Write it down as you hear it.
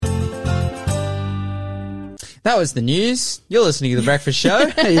That was the news. You're listening to The Breakfast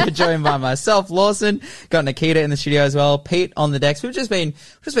Show. You're joined by myself, Lawson. Got Nikita in the studio as well. Pete on the decks. We've just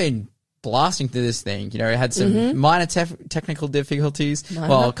been blasting through this thing. You know, we had some minor technical difficulties.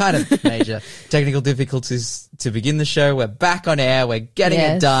 Well, kind of major technical difficulties to begin the show. We're back on air. We're getting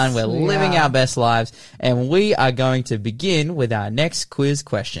it done. We're living our best lives. And we are going to begin with our next quiz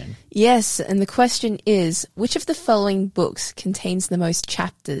question. Yes, and the question is, which of the following books contains the most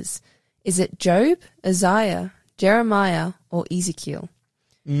chapters? Is it Job, Isaiah, Jeremiah, or Ezekiel?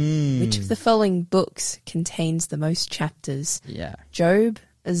 Which of the following books contains the most chapters? Yeah. Job,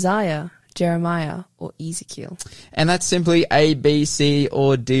 Isaiah, Jeremiah, or Ezekiel? And that's simply A, B, C,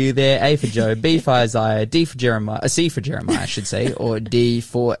 or D there. A for Job, B for Isaiah, D for Jeremiah, C for Jeremiah, I should say, or D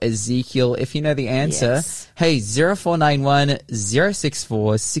for Ezekiel. If you know the answer, hey, 0491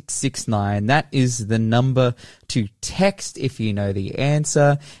 064 669. That is the number to text if you know the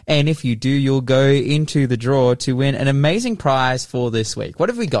answer. And if you do, you'll go into the draw to win an amazing prize for this week. What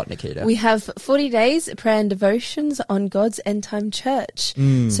have we got, Nikita? We have 40 days prayer and devotions on God's End Time Church.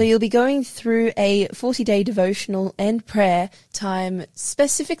 So you'll be going through a 40-day devotional and prayer time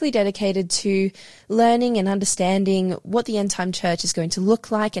specifically dedicated to learning and understanding what the End Time Church is going to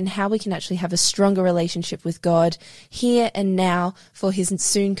look like and how we can actually have a stronger relationship with God here and now for his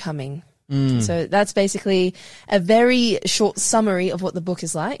soon coming. So that's basically a very short summary of what the book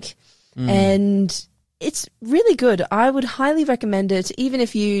is like. And it's really good. I would highly recommend it, even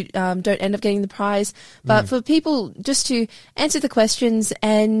if you don't end up getting the prize. But for people just to answer the questions,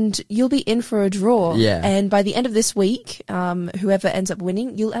 and you'll be in for a draw. Yeah. And by the end of this week, whoever ends up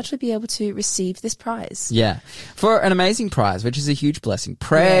winning, you'll actually be able to receive this prize. Yeah. For an amazing prize, which is a huge blessing.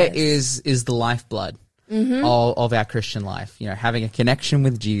 Prayer is the lifeblood. Of our Christian life, you know, having a connection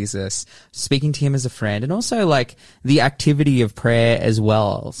with Jesus, speaking to him as a friend, and also like the activity of prayer as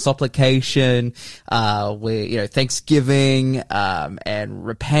well. Supplication, thanksgiving, and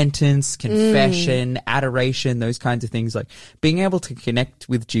repentance, confession, adoration, those kinds of things, like being able to connect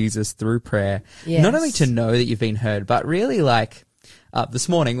with Jesus through prayer. Yes. Not only to know that you've been heard, but really like, this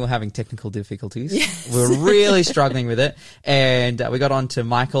morning we're having technical difficulties. Yes. We're really struggling with it. And we got on to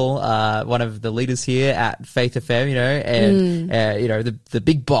Michael, one of the leaders here at Faith FM, you know, and, the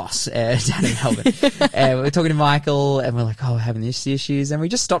big boss down in Melbourne. And we're talking to Michael and we're like, we're having these issues. And we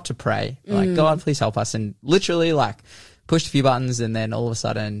just stopped to pray. We're like, God, please help us. And literally like pushed a few buttons and then all of a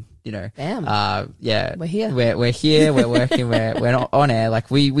sudden, you know, bam. We're here. We're here. We're working. we're not on air. Like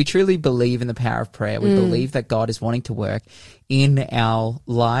we truly believe in the power of prayer. We believe that God is wanting to work in our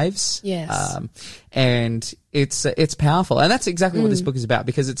lives. Yes. And it's powerful. And that's exactly what this book is about,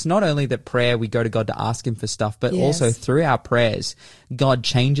 because it's not only that prayer, we go to God to ask him for stuff, but also through our prayers, God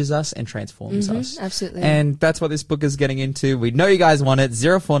changes us and transforms us. Absolutely. And that's what this book is getting into. We know you guys want it.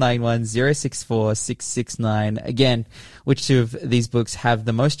 0491 064 669. Again, which two of these books have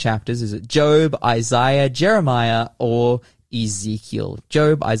the most chapters? Is it Job, Isaiah, Jeremiah, or Ezekiel?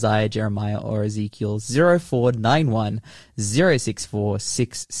 Job, Isaiah, Jeremiah, or Ezekiel? 0491 064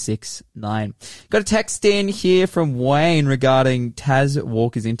 669. Got a text in here from Wayne regarding Taz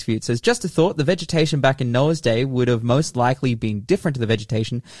Walker's interview. It says, just a thought, the vegetation back in Noah's day would have most likely been different to the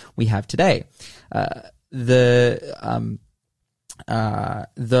vegetation we have today. Though,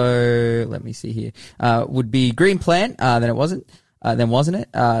 let me see here, would be green plant, then wasn't it?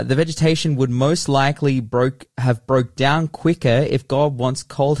 The vegetation would most likely have broke down quicker. If God wants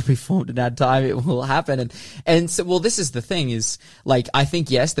coal to be formed in our time, it will happen. And so, well, this is the thing is, like, I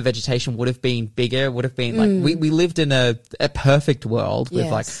think, yes, the vegetation would have been bigger, would have been like, we lived in a perfect world with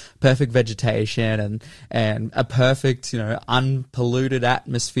like perfect vegetation and a perfect, you know, unpolluted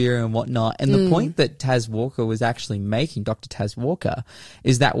atmosphere and whatnot. And the point that Taz Walker was actually making, Dr. Taz Walker,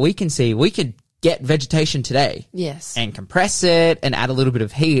 is that we can get vegetation today. Yes. And compress it and add a little bit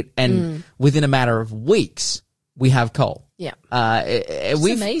of heat. And within a matter of weeks, we have coal. Yeah. It's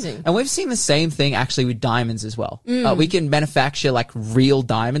amazing. And we've seen the same thing actually with diamonds as well. We can manufacture like real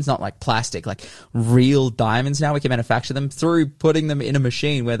diamonds, not like plastic, like real diamonds now. We can manufacture them through putting them in a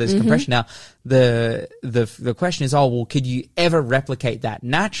machine where there's compression. Now, the question is, could you ever replicate that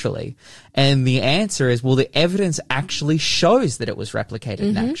naturally? And the answer is, well, the evidence actually shows that it was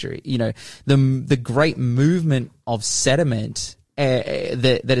replicated naturally. You know, the great movement of sediment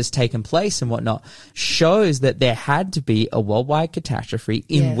that has taken place and whatnot shows that there had to be a worldwide catastrophe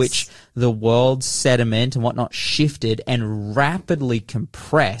in which the world's sediment and whatnot shifted and rapidly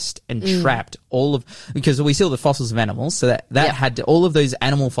compressed and trapped because we see all the fossils of animals, so that had to, all of those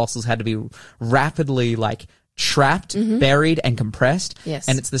animal fossils had to be rapidly like trapped, buried, and compressed. Yes.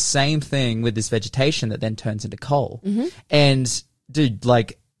 And it's the same thing with this vegetation that then turns into coal. And dude,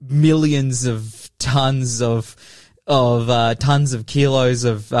 like millions of tons of kilos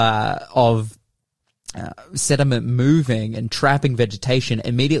of sediment moving and trapping vegetation,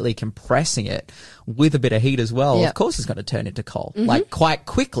 immediately compressing it with a bit of heat as well, Yep. of course it's going to turn into coal, like quite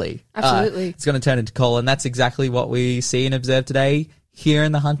quickly. Absolutely. It's going to turn into coal, and that's exactly what we see and observe today here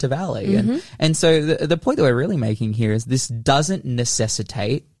in the Hunter Valley. And so the point that we're really making here is this doesn't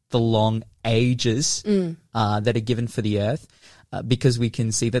necessitate the long ages that are given for the earth. Because we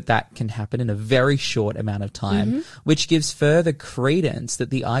can see that can happen in a very short amount of time, which gives further credence that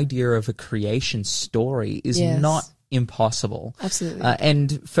the idea of a creation story is not impossible. Absolutely.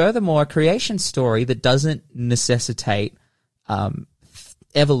 And furthermore, a creation story that doesn't necessitate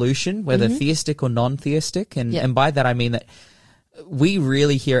evolution, whether theistic or non-theistic. And by that I mean that we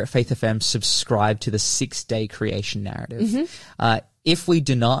really here at Faith FM subscribe to the 6-day creation narrative. If we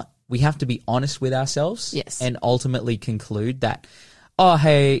do not, we have to be honest with ourselves and ultimately conclude that, oh,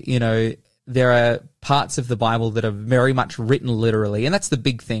 hey, there are parts of the Bible that are very much written literally. And that's the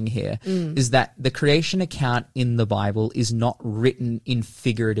big thing here, is that the creation account in the Bible is not written in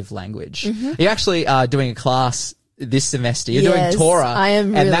figurative language. You're actually doing a class this semester. You're doing Torah. I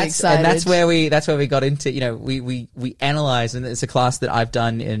am really excited. And that's where we got into, we analyze, and it's a class that I've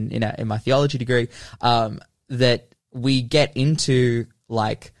done in my theology degree, that we get into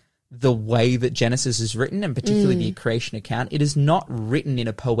like the way that Genesis is written, and particularly the creation account. It is not written in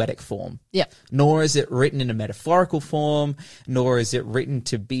a poetic form. Nor is it written in a metaphorical form, nor is it written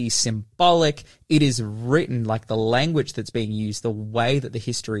to be symbolic. It is written like the language that's being used, the way that the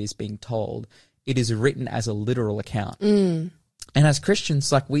history is being told. It is written as a literal account. And as Christians,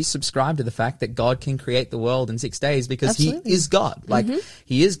 like, we subscribe to the fact that God can create the world in 6 days because he is God. Like,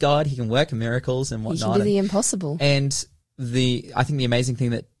 he is God. He can work miracles and whatnot. He can do the impossible. And I think the amazing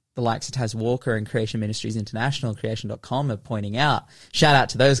thing that the likes of Taz Walker and Creation Ministries International, creation.com, are pointing out, shout out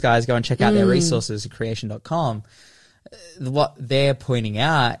to those guys, go and check out their resources at creation.com. What they're pointing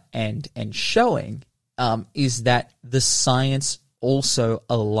out and showing is that the science also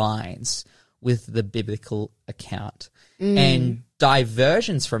aligns with the biblical account. And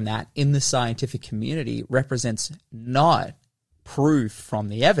diversions from that in the scientific community represents not proof from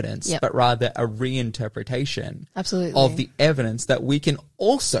the evidence, but rather a reinterpretation of the evidence that we can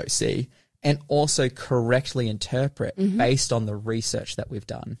also see and also correctly interpret based on the research that we've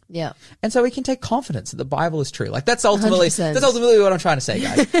done. And so we can take confidence that the Bible is true. Like, that's ultimately what I'm trying to say,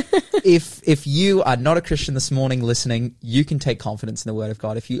 guys. If you are not a Christian this morning listening, you can take confidence in the Word of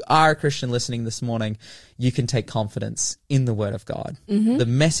God. If you are a Christian listening this morning, you can take confidence in the Word of God. The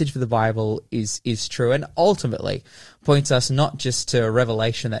message of the Bible is true, and ultimately points us not just to a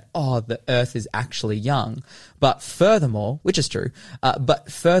revelation that, the earth is actually young, but furthermore, which is true,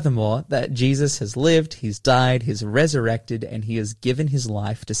 but furthermore, that Jesus has lived, he's died, he's resurrected, and he has given his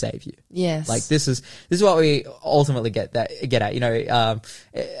life to save you. Like, this is what we ultimately get at.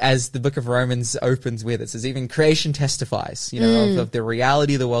 As the book of Romans opens with, it says even creation testifies, of the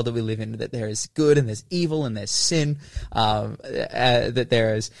reality of the world that we live in, that there is good and there's evil and there's sin, that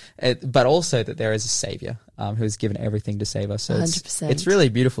there is, but also that there is a Savior who has given everything to save us. So 100%. It's really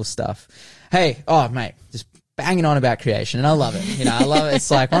beautiful stuff. Hey, mate, just banging on about creation, and I love it. I love it.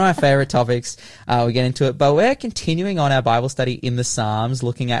 It's like one of my favorite topics. We get into it, but we're continuing on our Bible study in the Psalms,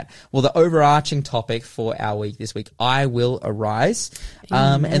 looking at, the overarching topic for our week this week, I will arise.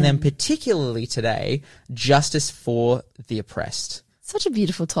 And then particularly today, justice for the oppressed. Such a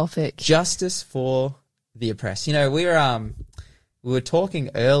beautiful topic. Justice for the oppressed. We were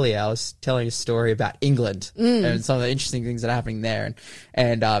talking earlier, I was telling a story about England and some of the interesting things that are happening there,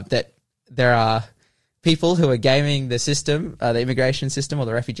 and that there are people who are gaming the system, the immigration system or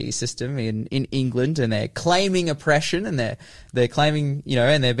the refugee system in England, and they're claiming oppression, and they're claiming,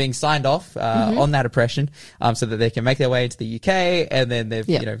 and they're being signed off on that oppression so that they can make their way into the UK, and then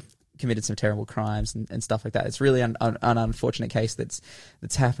they've, committed some terrible crimes and stuff like that. It's really an unfortunate case that's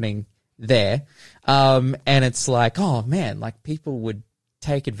happening there. And it's like, people would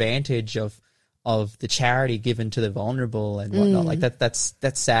take advantage of the charity given to the vulnerable and whatnot. Like that's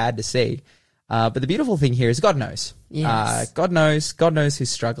sad to see. But the beautiful thing here is God knows. God knows who's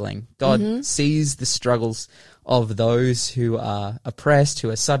struggling. God sees the struggles of those who are oppressed,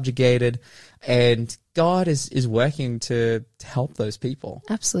 who are subjugated, and God is working to help those people.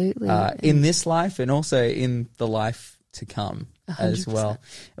 Absolutely. In this life and also in the life to come 100%. As well.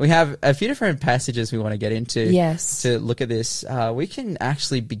 We have a few different passages we want to get into to look at this. We can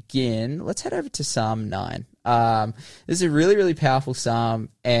actually begin. Let's head over to Psalm 9. This is a really, really powerful psalm,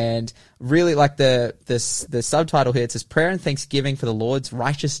 and really like the subtitle here. It says prayer and thanksgiving for the Lord's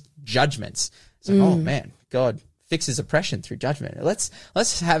righteous judgments. So, oh man, God fixes oppression through judgment. Let's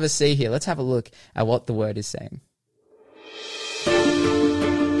have a see here. Let's have a look at what the word is saying.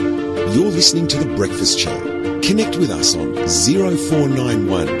 You're listening to The Breakfast Show. Connect with us on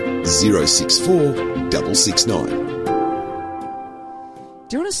 0491 064 669.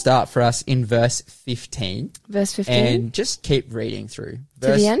 Do you want to start for us in verse 15? Verse 15? And just keep reading through.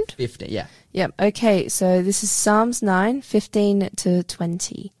 To the end? 15, yeah. Yep. Okay, so this is Psalms 9, 15 to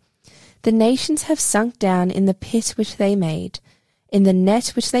 20. The nations have sunk down in the pit which they made. In the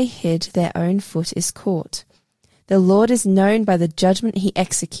net which they hid, their own foot is caught. The Lord is known by the judgment he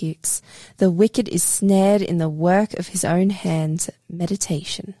executes. The wicked is snared in the work of his own hands.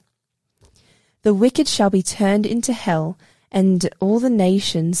 Meditation. The wicked shall be turned into hell, and all the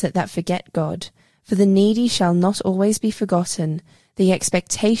nations that forget God. For the needy shall not always be forgotten. The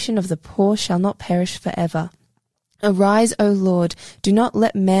expectation of the poor shall not perish forever. Arise, O Lord, do not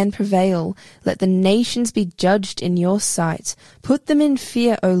let man prevail. Let the nations be judged in your sight. Put them in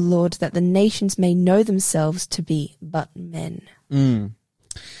fear, O Lord, that the nations may know themselves to be but men.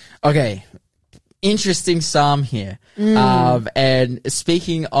 Okay. Interesting psalm here. And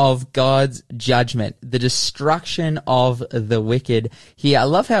speaking of God's judgment, the destruction of the wicked here, I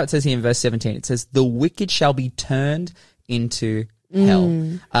love how it says here in verse 17, it says, the wicked shall be turned into hell.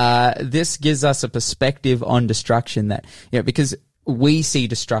 This gives us a perspective on destruction that, because we see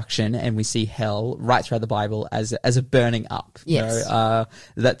destruction and we see hell right throughout the Bible as a burning up. Yes.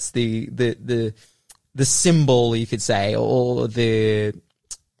 That's the symbol, you could say, or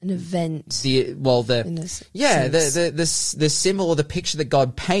an event. The symbol or the picture that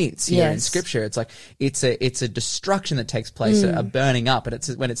God paints here in Scripture. It's like it's a destruction that takes place, a burning up. And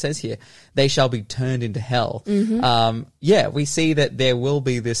it's when it says here, they shall be turned into hell. We see that there will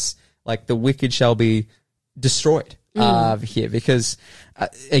be this, like the wicked shall be destroyed here because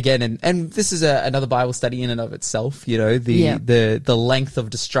again, and this is another Bible study in and of itself. The length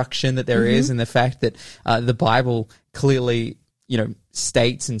of destruction that there is, and the fact that the Bible clearly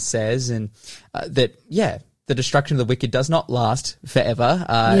states and says that the destruction of the wicked does not last forever.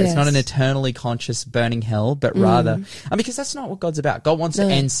 It's not an eternally conscious burning hell, but rather because that's not what God's about. God wants to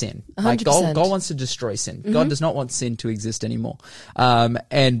end sin. 100%. Like God wants to destroy sin. God does not want sin to exist anymore.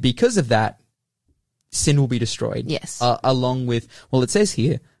 And because of that, sin will be destroyed. Yes. Along with, it says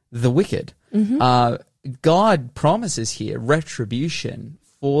here, the wicked. God promises here retribution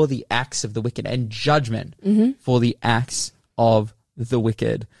for the acts of the wicked and judgment for the acts of the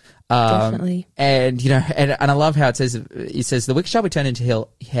wicked. Definitely. And I love how it says the wicked shall be turned into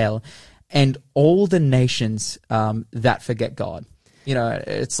hell, and all the nations that forget God.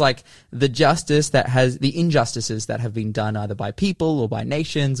 It's like the injustices that have been done either by people or by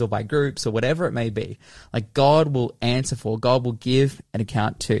nations or by groups or whatever it may be. Like God will answer for, God will give an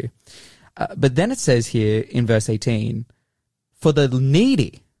account to. But then it says here in verse 18, for the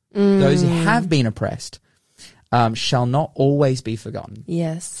needy, those who have been oppressed, shall not always be forgotten.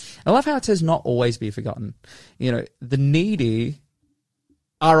 Yes. I love how it says not always be forgotten. The needy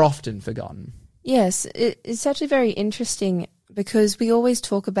are often forgotten. Yes, it's actually very interesting because we always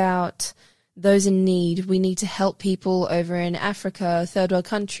talk about those in need. We need to help people over in Africa, third world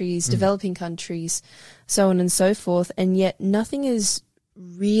countries, developing countries, so on and so forth, and yet nothing is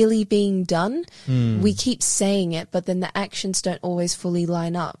really being done. We keep saying it, but then the actions don't always fully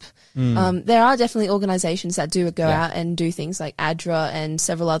line up. There are definitely organizations that do go out and do things like ADRA and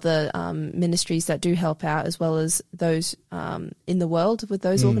several other ministries that do help out, as well as those in the world with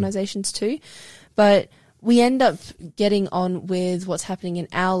those organizations too. But we end up getting on with what's happening in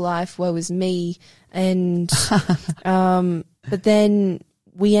our life, woe is me, and but then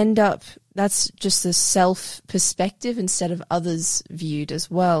we end up, that's just a self perspective instead of others viewed as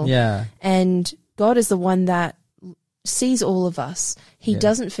well. Yeah. And God is the one that sees all of us. He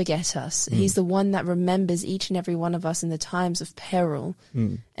doesn't forget us. He's the one that remembers each and every one of us in the times of peril.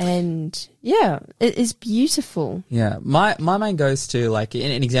 And it is beautiful. Yeah. My mind goes to like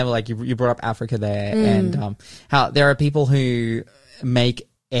an example, like you brought up Africa there and how there are people who make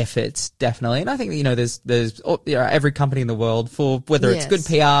efforts, definitely. And I think, there's every company in the world, for whether it's good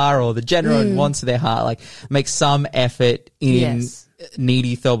PR or the genuine wants of their heart, like make some effort in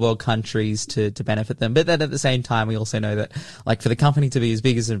needy third world countries to benefit them. But then at the same time, we also know that like for the company to be as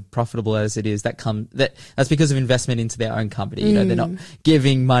big as and profitable as it is, that's because of investment into their own company. They're not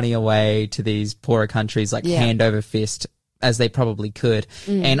giving money away to these poorer countries like hand over fist as they probably could.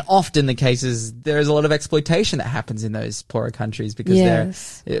 And often the case is there is a lot of exploitation that happens in those poorer countries because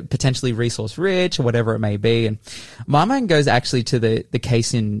they're potentially resource rich or whatever it may be. And my mind goes actually to the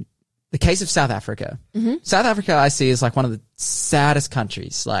case in the case of South Africa. South Africa I see is like one of the saddest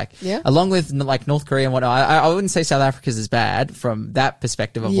countries, like along with like North Korea and whatnot. I wouldn't say South Africa's as bad from that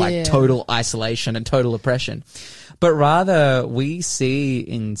perspective of like total isolation and total oppression, but rather we see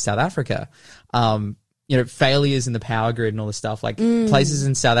in South Africa, failures in the power grid and all this stuff. Like places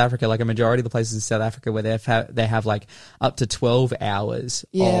in South Africa, like a majority of the places in South Africa where they have like up to 12 hours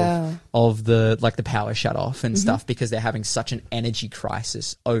of the power shut off and stuff because they're having such an energy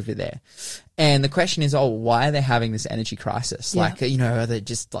crisis over there. And the question is, why are they having this energy crisis? Like, are they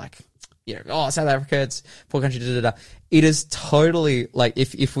just like, South Africa, it's a poor country, It is totally like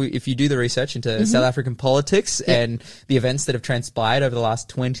if you do the research into South African politics and the events that have transpired over the last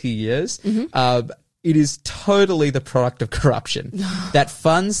 20 years, it is totally the product of corruption. That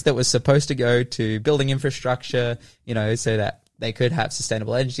funds that was supposed to go to building infrastructure, so that they could have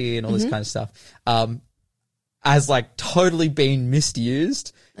sustainable energy and all this kind of stuff, has like totally been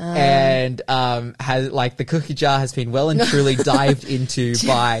misused and has like the cookie jar has been well and truly dived into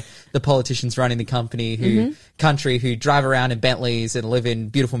by the politicians running the country who drive around in Bentleys and live in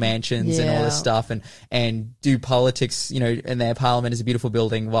beautiful mansions and all this stuff and do politics, and their parliament is a beautiful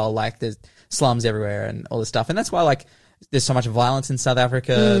building while like there's slums everywhere and all this stuff. And that's why like there's so much violence in South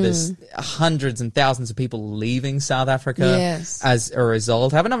Africa. There's hundreds and thousands of people leaving South Africa as a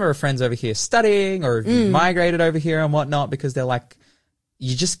result. I have a number of friends over here studying or migrated over here and whatnot because they're like,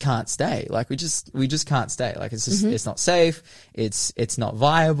 you just can't stay. Like we just can't stay. Like it's just, it's not safe. It's not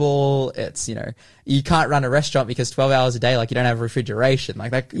viable. It's, you can't run a restaurant because 12 hours a day, like you don't have refrigeration, like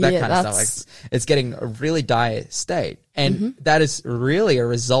that kind of stuff. Like it's getting a really dire state. And that is really a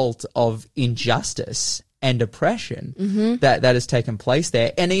result of injustice and oppression that has taken place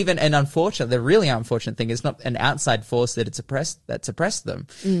there. And unfortunately, the really unfortunate thing is not an outside force that's oppressed them,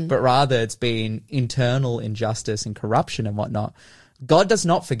 but rather it's been internal injustice and corruption and whatnot. God does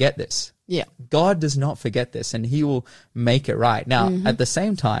not forget this. Yeah. God does not forget this, and he will make it right. Now, at the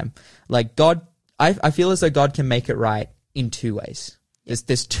same time, like God, I feel as though God can make it right in two ways.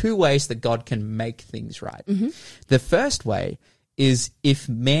 There's two ways that God can make things right. The first way is if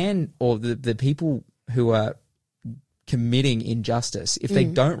man or the people who are committing injustice, if they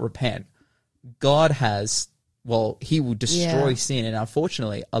don't repent, God he will destroy sin. And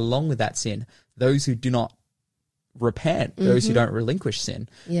unfortunately, along with that sin, those who do not repent, those who don't relinquish sin,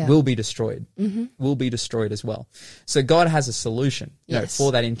 will be destroyed, will be destroyed as well. So God has a solution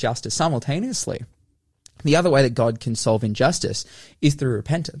for that injustice simultaneously. The other way that God can solve injustice is through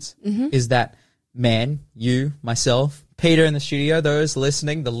repentance, is that man, you, myself, Peter in the studio, those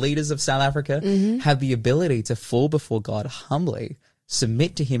listening, the leaders of South Africa, have the ability to fall before God humbly,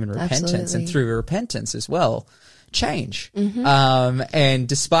 submit to him in repentance, and through repentance as well, change. And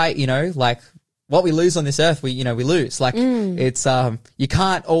despite, what we lose on this earth, we lose. Like it's, you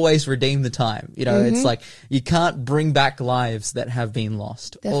can't always redeem the time. It's like you can't bring back lives that have been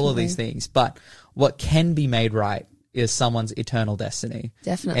lost. Definitely. All of these things. But what can be made right is someone's eternal destiny.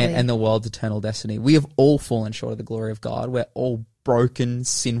 Definitely. And the world's eternal destiny. We have all fallen short of the glory of God. We're all broken,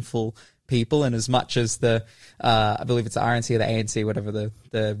 sinful people. And as much as I believe it's the RNC or the ANC, whatever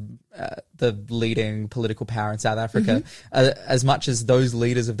the leading political power in South Africa, as much as those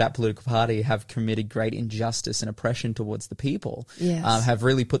leaders of that political party have committed great injustice and oppression towards the people, have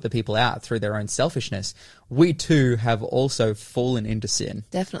really put the people out through their own selfishness, we too have also fallen into sin.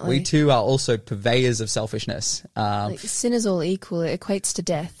 Definitely. We too are also purveyors of selfishness. Sin is all equal. It equates to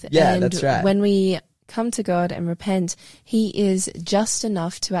death. Yeah, and that's right. When we come to God and repent, he is just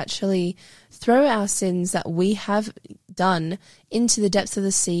enough to actually throw our sins that we have done into the depths of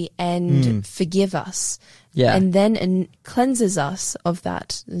the sea and forgive us. Yeah. And then cleanses us of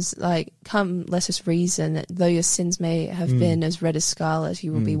that. It's like, come, let us reason, though your sins may have been as red as scarlet,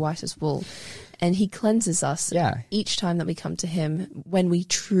 you will be white as wool. And he cleanses us each time that we come to him when we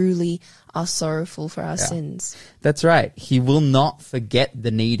truly are sorrowful for our sins. That's right. He will not forget the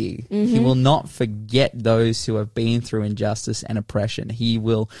needy. He will not forget those who have been through injustice and oppression.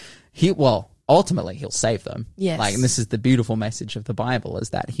 Ultimately, he'll save them. Yes. And this is the beautiful message of the Bible, is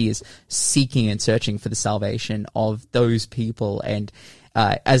that he is seeking and searching for the salvation of those people. And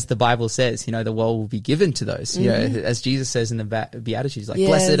as the Bible says, the world will be given to those, as Jesus says in the Beatitudes, like,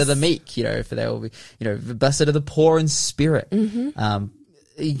 blessed are the meek, for they will be, blessed are the poor in spirit.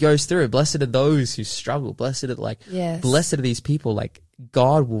 He goes through, blessed are those who struggle, blessed are these people, like,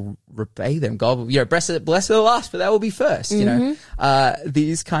 God will repay them. God will, blessed are the last, but that will be first,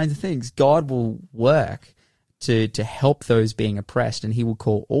 these kinds of things. God will work to help those being oppressed, and he will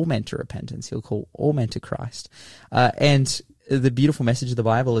call all men to repentance. He'll call all men to Christ. And the beautiful message of the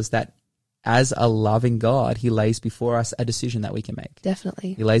Bible is that as a loving God, he lays before us a decision that we can make.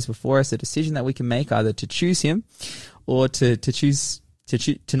 Definitely. He lays before us a decision that we can make, either to choose him or to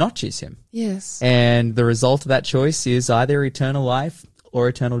not choose him. Yes. And the result of that choice is either eternal life or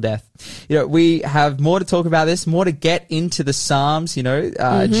eternal death. We have more to talk about this, more to get into the Psalms,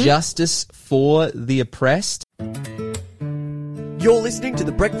 justice for the oppressed. You're listening to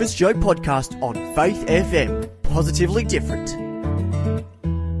the Breakfast Show podcast on Faith FM. Positively different.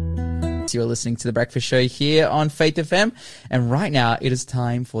 You're listening to the Breakfast Show here on Faith FM, and right now it is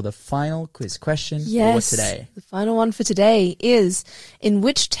time for the final quiz question for today. The final one for today is: in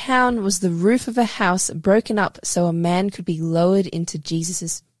which town was the roof of a house broken up so a man could be lowered into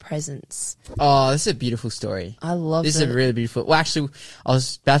Jesus' presence? Oh, this is a beautiful story. I love this. it. This is a really beautiful. Well, actually, I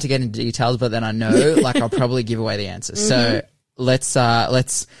was about to get into details, but then I know, I'll probably give away the answer. So let's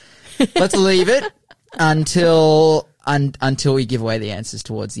leave it until we give away the answers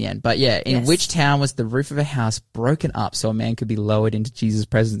towards the end. But yeah, in which town was the roof of a house broken up so a man could be lowered into Jesus'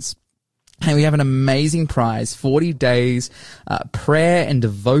 presence? And we have an amazing prize, 40 days prayer and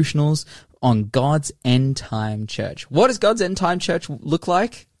devotionals on God's End Time Church. What does God's End Time Church look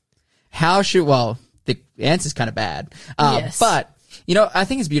like? The answer's kind of bad. But, I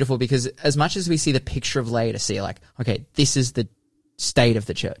think it's beautiful because as much as we see the picture of Laodicea, okay, this is the state of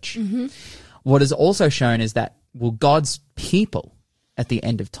the church. Mm-hmm. What is also shown is that, God's people at the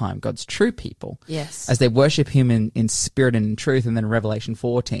end of time, God's true people, as they worship him in spirit and in truth. And then in Revelation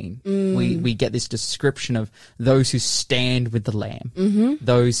 14, we get this description of those who stand with the Lamb,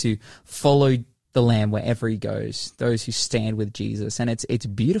 those who follow the Lamb wherever he goes, those who stand with Jesus. And it's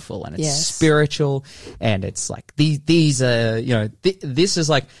beautiful and it's spiritual, and it's like these are, this is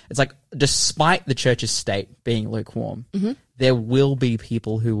it's like despite the church's state being lukewarm, there will be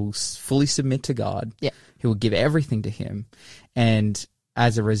people who will fully submit to God, who will give everything to him, and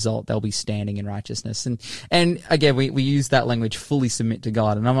as a result, they'll be standing in righteousness. And again, we use that language, fully submit to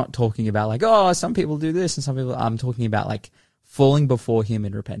God. And I'm not talking about some people do this and some people, I'm talking about falling before him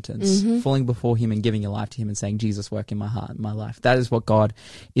in repentance, falling before him and giving your life to him and saying, Jesus, work in my heart and my life. That is what God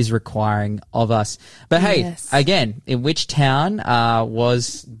is requiring of us. But hey, again, in which town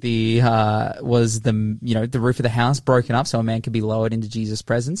was the roof of the house broken up so a man could be lowered into Jesus'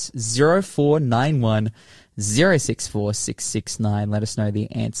 presence? 0491 064 669. Let us know the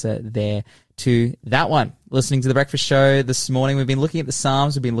answer there to that one. Listening to The Breakfast Show this morning, we've been looking at the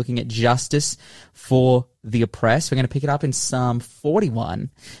Psalms. We've been looking at justice for the oppressed. We're going to pick it up in Psalm 41.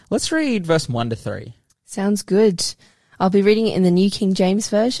 Let's read verse 1 to 3. Sounds good. I'll be reading it in the New King James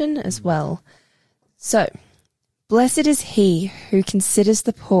Version as well. So, blessed is he who considers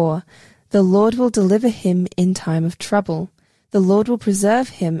the poor. The Lord will deliver him in time of trouble. The Lord will preserve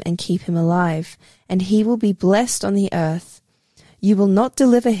him and keep him alive, and he will be blessed on the earth. You will not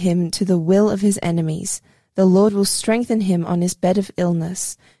deliver him to the will of his enemies. The Lord will strengthen him on his bed of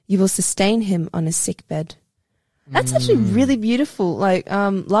illness. You will sustain him on his sick bed. That's actually really beautiful.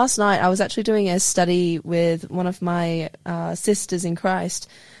 Last night I was actually doing a study with one of my sisters in Christ,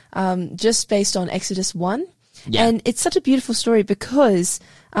 just based on Exodus 1. Yeah. And it's such a beautiful story because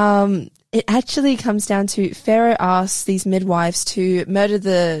it actually comes down to Pharaoh asks these midwives to murder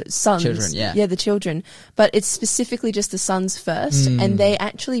the sons. Children, the children. But it's specifically just the sons first. And they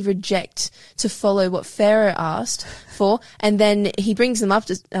actually reject to follow what Pharaoh asked for. And then he brings them up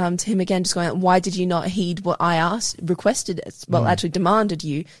to him again, just going, why did you not heed what I actually demanded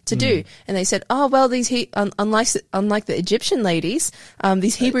you to do? And they said, unlike the Egyptian ladies,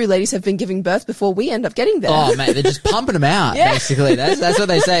 these Hebrew ladies have been giving birth before we end up getting there. Oh, mate, they're just pumping them out, basically. That's what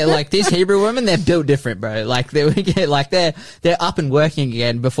they say. These Hebrew women, they're built different, bro. They're up and working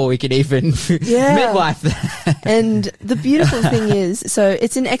again before we could even midwife them. And the beautiful thing is, so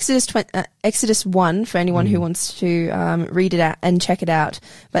it's in Exodus 1 for anyone who wants to read it out and check it out.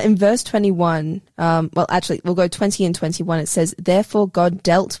 But in verse 21, we'll go 20 and 21. It says, therefore God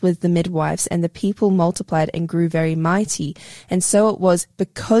dealt with the midwives, and the people multiplied and grew very mighty. And so it was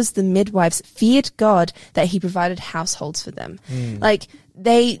because the midwives feared God that he provided households for them.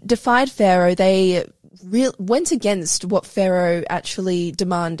 They defied Pharaoh. They went against what Pharaoh actually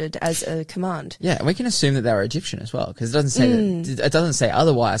demanded as a command. Yeah, and we can assume that they were Egyptian as well, because it doesn't say it doesn't say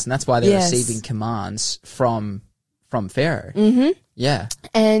otherwise, and that's why they're receiving commands from Pharaoh. Mm-hmm. Yeah,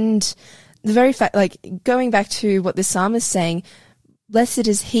 and the very fact, going back to what the psalm is saying, blessed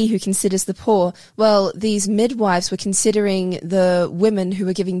is he who considers the poor. Well, these midwives were considering the women who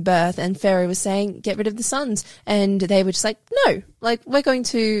were giving birth, and Pharaoh was saying, get rid of the sons. And they were just no, we're going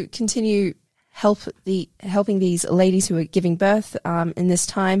to continue helping these ladies who were giving birth in this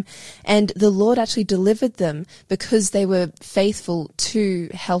time, and the Lord actually delivered them because they were faithful to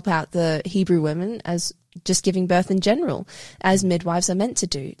help out the Hebrew women as just giving birth in general, as midwives are meant to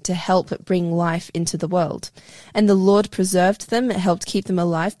do, to help bring life into the world. And the Lord preserved them, helped keep them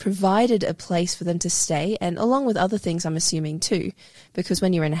alive, provided a place for them to stay, and along with other things, I'm assuming too, because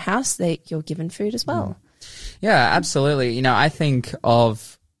when you're in a house, you're given food as well. Yeah, absolutely. You know, I think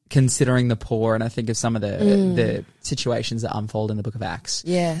of considering the poor, and I think of some of the situations that unfold in the book of Acts.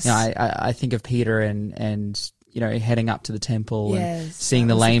 Yes. You know, I think of Peter and you know, heading up to the temple and seeing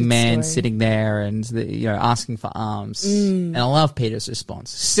the was a lame good man story. sitting there and, you know, asking for alms. And I love Peter's response.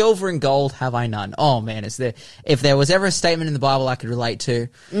 Silver and gold have I none. Oh man, if there was ever a statement in the Bible I could relate to,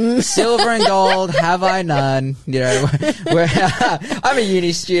 silver and gold have I none. You know, I'm a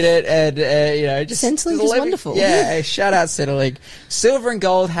uni student and, you know, just Centrelink is wonderful. Yeah, shout out Centrelink. Silver and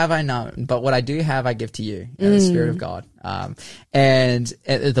gold have I none, but what I do have I give to you, the Spirit of God. And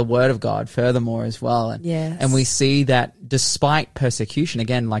the word of God furthermore as well. And we see that despite persecution,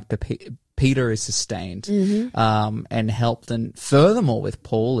 again, like Peter is sustained, and helped, and furthermore with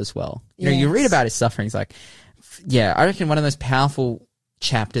Paul as well. You know, you read about his sufferings, like, I reckon one of the most powerful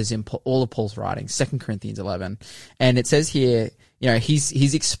chapters in all of Paul's writings, 2 Corinthians 11. And it says here, you know,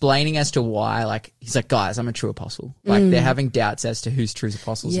 he's explaining as to why, like, he's like, guys, I'm a true apostle. Like, they're having doubts as to who's true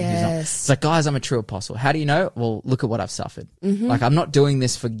apostles and who's not. It's like, guys, I'm a true apostle. How do you know? Well, look at what I've suffered. Like, I'm not doing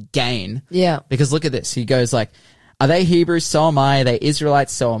this for gain. Yeah. Because look at this. He goes like, are they Hebrews? So am I. Are they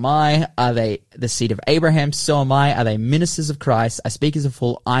Israelites? So am I. Are they the seed of Abraham? So am I. Are they ministers of Christ? I speak as a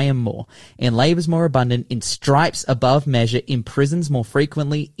fool. I am more. In labors more abundant, in stripes above measure, in prisons more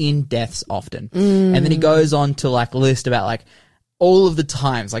frequently, in deaths often. And then he goes on to like list about like, all of the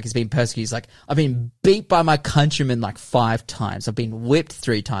times, like, he's been persecuted. He's like, I've been beat by my countrymen like 5 times. I've been whipped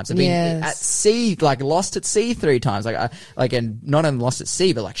 3 times. I've been at sea, like lost at sea 3 times. And not only lost at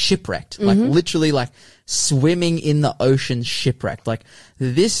sea, but like shipwrecked, like literally like swimming in the ocean, shipwrecked. Like,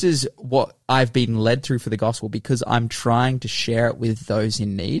 this is what I've been led through for the gospel because I'm trying to share it with those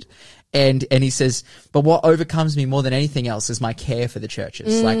in need. And he says, but what overcomes me more than anything else is my care for the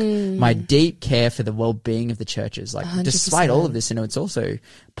churches, like my deep care for the well-being of the churches. Like 100%. Despite all of this, you know, it's also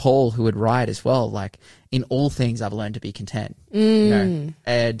Paul who would write as well, like, in all things I've learned to be content. You know?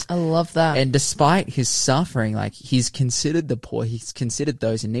 And I love that. And despite his suffering, like, he's considered the poor, he's considered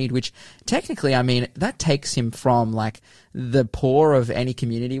those in need, which technically, I mean, that takes him from like the poor of any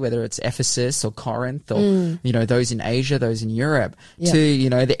community, whether it's Ephesus or Corinth or, you know, those in Asia, those in Europe, to, you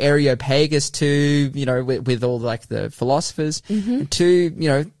know, the Areopagus, to, you know, with all like the philosophers, to, you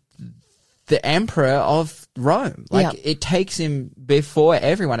know, the emperor of Rome. Like, it takes him before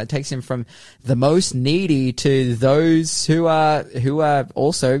everyone. It takes him from the most needy to those who are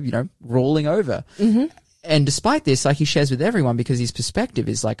also, you know, ruling over. And despite this, like, he shares with everyone because his perspective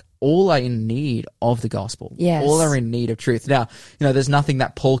is like, all are in need of the gospel. Yes. All are in need of truth. Now, you know, there's nothing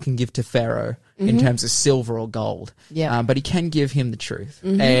that Paul can give to Pharaoh in terms of silver or gold. But he can give him the truth.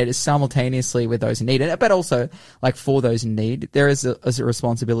 And simultaneously with those in need, but also like for those in need, there is a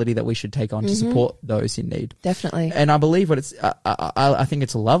responsibility that we should take on to support those in need. Definitely. And I believe what it's, I think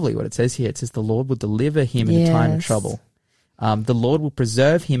it's lovely what it says here. It says the Lord will deliver him in a time of trouble. The Lord will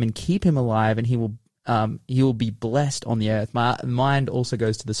preserve him and keep him alive, and he will be blessed on the earth. My mind also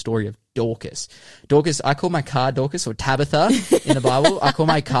goes to the story of Dorcas. Dorcas, I call my car Dorcas, or Tabitha in the Bible. I call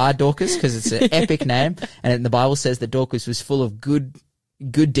my car Dorcas because it's an epic name. And the Bible says that Dorcas was full of good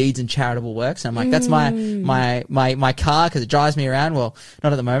deeds and charitable works. And I'm like, that's my car because it drives me around. Well,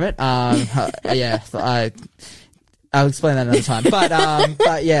 not at the moment. I'll explain that another time.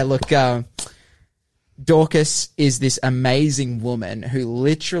 But yeah, look, Dorcas is this amazing woman who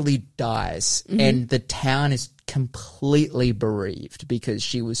literally dies, and the town is completely bereaved because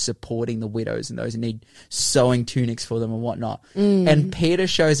she was supporting the widows and those in need, sewing tunics for them and whatnot. And Peter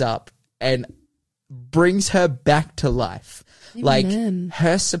shows up and brings her back to life. Amen. Like,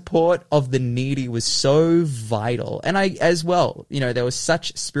 her support of the needy was so vital. And as well, you know, there was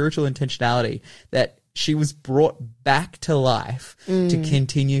such spiritual intentionality that she was brought back to life to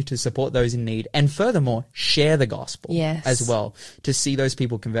continue to support those in need, and furthermore, share the gospel as well, to see those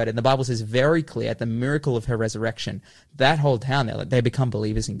people converted. And the Bible says very clear, at the miracle of her resurrection, that whole town, they become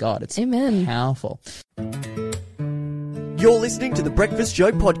believers in God. It's powerful. You're listening to the Breakfast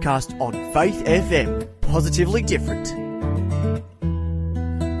Show podcast on Faith FM. Positively different.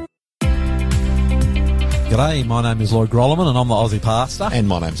 G'day, my name is Lloyd Grolleman and I'm the Aussie pastor. And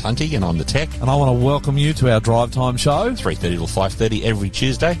my name's Hunty and I'm the tech. And I want to welcome you to our Drive Time show. 3:30 till 5:30 every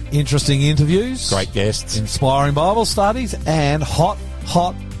Tuesday. Interesting interviews. Great guests. Inspiring Bible studies and hot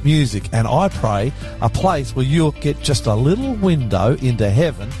music, and I pray a place where you'll get just a little window into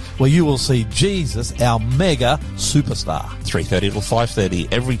heaven where you will see Jesus, our mega superstar. 3:30 till 5:30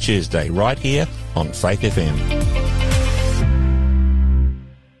 every Tuesday, right here on Faith FM.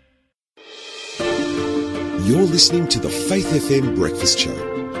 You're listening to the Faith FM Breakfast Show.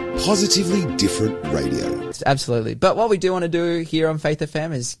 Positively different radio. Absolutely. But what we do want to do here on Faith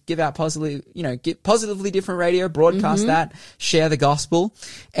FM is give out get positively different radio, broadcast that, share the gospel,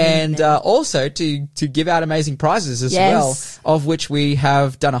 and also to give out amazing prizes as well, of which we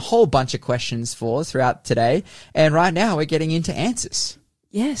have done a whole bunch of questions for throughout today. And right now we're getting into answers.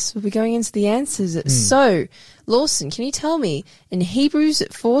 Yes, we'll be going into the answers. So, Lawson, can you tell me in Hebrews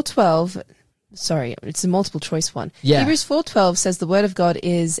 4:12... Sorry, it's a multiple choice one. Yeah. Hebrews 4:12 says the word of God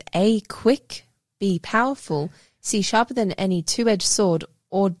is A, quick, B, powerful, C, sharper than any two-edged sword,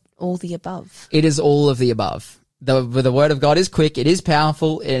 or all the above. It is all of the above. The word of God is quick, it is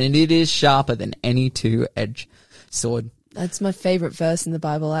powerful, and it is sharper than any two-edged sword. That's my favorite verse in the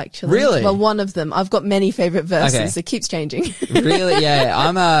Bible, actually. Really? Well, one of them. I've got many favorite verses. Okay. It keeps changing. Really? Yeah.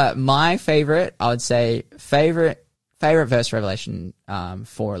 I'm my favorite, I would say, favorite verse, Revelation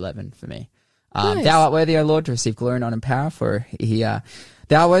 4:11 for me. Nice. Thou art worthy, O Lord, to receive glory and honor and power, for thou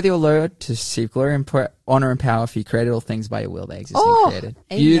art worthy, O Lord, to receive glory and honor and power, for you created all things by your will, they exist and created.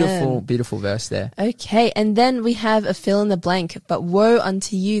 Amen. Beautiful, beautiful verse there. Okay, and then we have a fill in the blank. But woe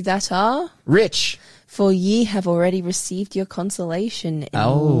unto you that are Rich. for ye have already received your consolation in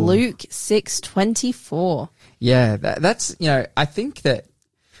Oh. Luke 6:24. Yeah, that's, I think that,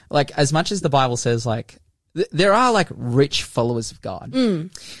 like, as much as the Bible says, like, there are, like, rich followers of God. And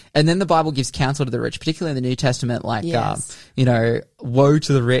then the Bible gives counsel to the rich, particularly in the New Testament, like, Yes. woe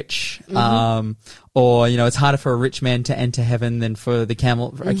to the rich, or, it's harder for a rich man to enter heaven than for a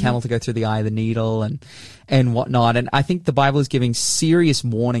camel to go through the eye of the needle and whatnot. And I think the Bible is giving serious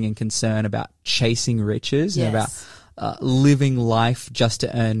warning and concern about chasing riches and about living life just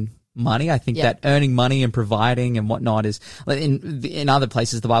to earn money. I think that earning money and providing and whatnot is, in other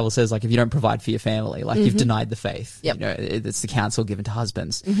places the Bible says, like, if you don't provide for your family, like, you've denied the faith. Yep. It's the counsel given to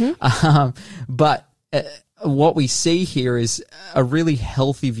husbands. But what we see here is a really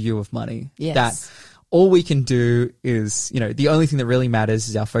healthy view of money. Yes. That all we can do is, the only thing that really matters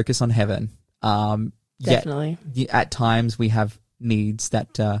is our focus on heaven. Definitely. Yet, at times we have needs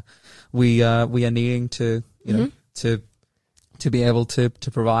that we are needing to, to be able to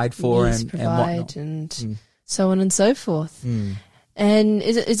provide for and whatnot. And so on and so forth. And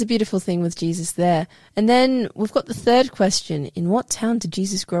it's a beautiful thing with Jesus there. And then we've got the third question. In what town did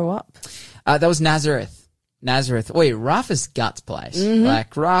Jesus grow up? That was Nazareth. Wait, rough as guts place.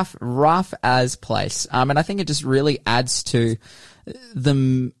 Like rough as place. And I think it just really adds to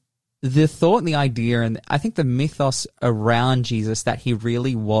the thought and the idea, and I think the mythos around Jesus, that he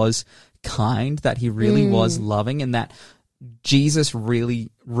really was kind, that he really was loving, and that Jesus really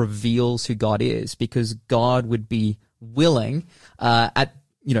reveals who God is, because God would be willing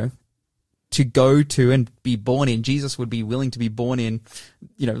to go to and be born in. Jesus would be willing to be born in,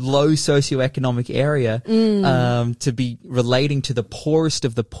 low socioeconomic area, to be relating to the poorest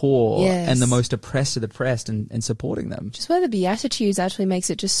of the poor and the most oppressed of the oppressed and supporting them. Just where the Beatitudes actually makes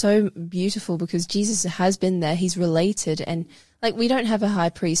it just so beautiful, because Jesus has been there, he's related, and like, we don't have a high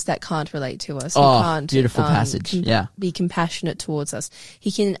priest that can't relate to us. He can't, beautiful passage. Be compassionate towards us.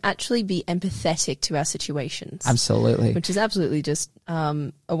 He can actually be empathetic to our situations. Absolutely. Which is absolutely just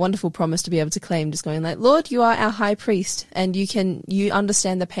a wonderful promise to be able to claim, just going like, Lord, you are our high priest, and you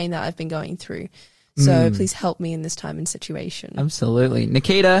understand the pain that I've been going through. So please help me in this time and situation. Absolutely.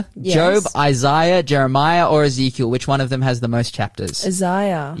 Nikita, Yes. Job, Isaiah, Jeremiah, or Ezekiel, which one of them has the most chapters?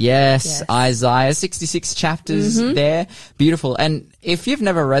 Isaiah. Yes, Isaiah, 66 chapters there. Beautiful. And if you've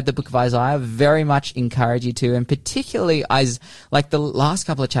never read the book of Isaiah, very much encourage you to, and particularly like the last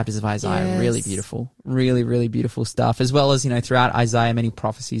couple of chapters of Isaiah, really beautiful. Really, really beautiful stuff, as well as, throughout Isaiah, many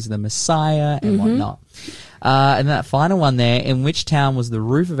prophecies of the Messiah and whatnot. And that final one there, in which town was the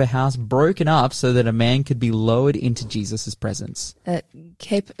roof of a house broken up so that a man could be lowered into Jesus' presence?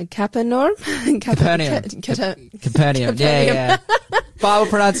 Capernaum? Capernaum. Yeah. Bible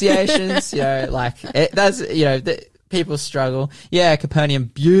pronunciations, people struggle. Yeah, Capernaum,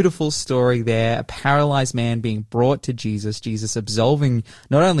 beautiful story there. A paralyzed man being brought to Jesus absolving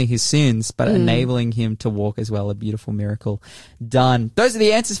not only his sins, but enabling him to walk as well. A beautiful miracle done. Those are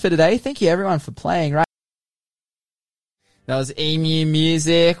the answers for today. Thank you everyone for playing, right? That was Emu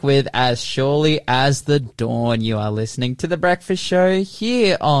Music with As Surely as the Dawn. You are listening to The Breakfast Show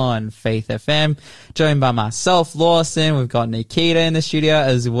here on Faith FM, joined by myself, Lawson. We've got Nikita in the studio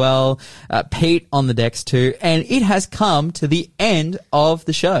as well, Pete on the decks too, and it has come to the end of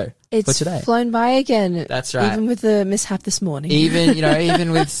the show. It's for today. Flown by again. That's right. Even with the mishap this morning.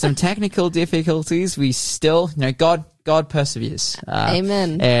 Even with some technical difficulties, we still, God perseveres.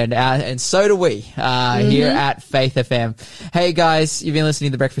 Amen. And so do we here at Faith FM. Hey guys, you've been listening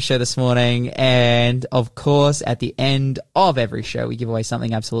to The Breakfast Show this morning, and of course at the end of every show we give away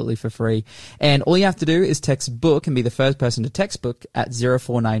something absolutely for free. And all you have to do is text book and be the first person to text book at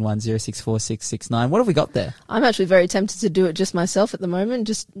 0491064669. What have we got there? I'm actually very tempted to do it just myself at the moment,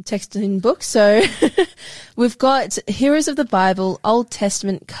 just text in book. So we've got Heroes of the Bible Old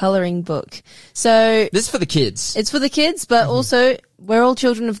Testament coloring book. So this is for the kids. It's for the kids, but also we're all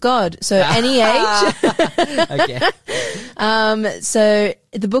children of God, so any age. Okay. So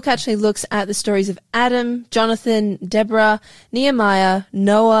the book actually looks at the stories of Adam, Jonathan, Deborah, Nehemiah,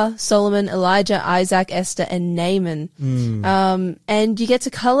 Noah, Solomon, Elijah, Isaac, Esther, and Naaman. And you get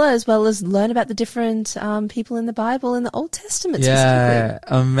to color as well as learn about the different people in the Bible in the Old Testament specifically.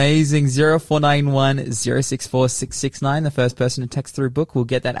 Amazing. 0491064669. The first person to text through book will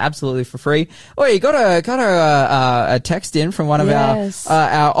get that absolutely for free. Oh, you got a text in from one of our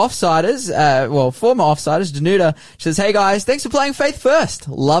offsiders, former offsiders, Danuta. She says, "Hey guys, thanks for playing Faith First.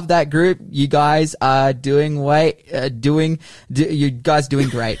 Love that group. You guys are doing great.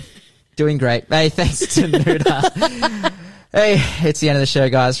 Doing great. Hey, thanks, Danuta. Hey, it's the end of the show,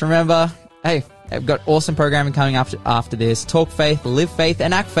 guys. Remember, hey, we've got awesome programming coming after this. Talk faith, live faith,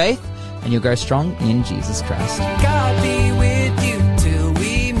 and act faith, and you'll grow strong in Jesus Christ." God be with you till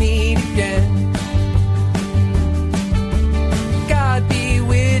we meet again. God be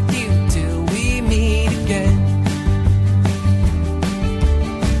with you till we meet again.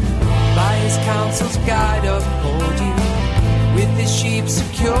 By his counsel's guide uphold you, with his sheep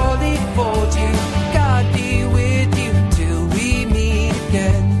securely fold you. God be with you till we meet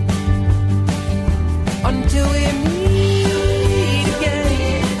again. Until we meet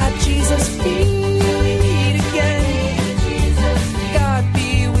again at Jesus' feet again. God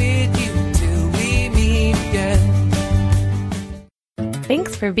be with you till we meet again.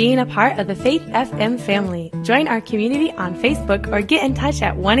 Thanks for being a part of the Faith FM family. Join our community on Facebook or get in touch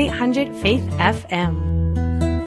at 1-800-FAITH-FM.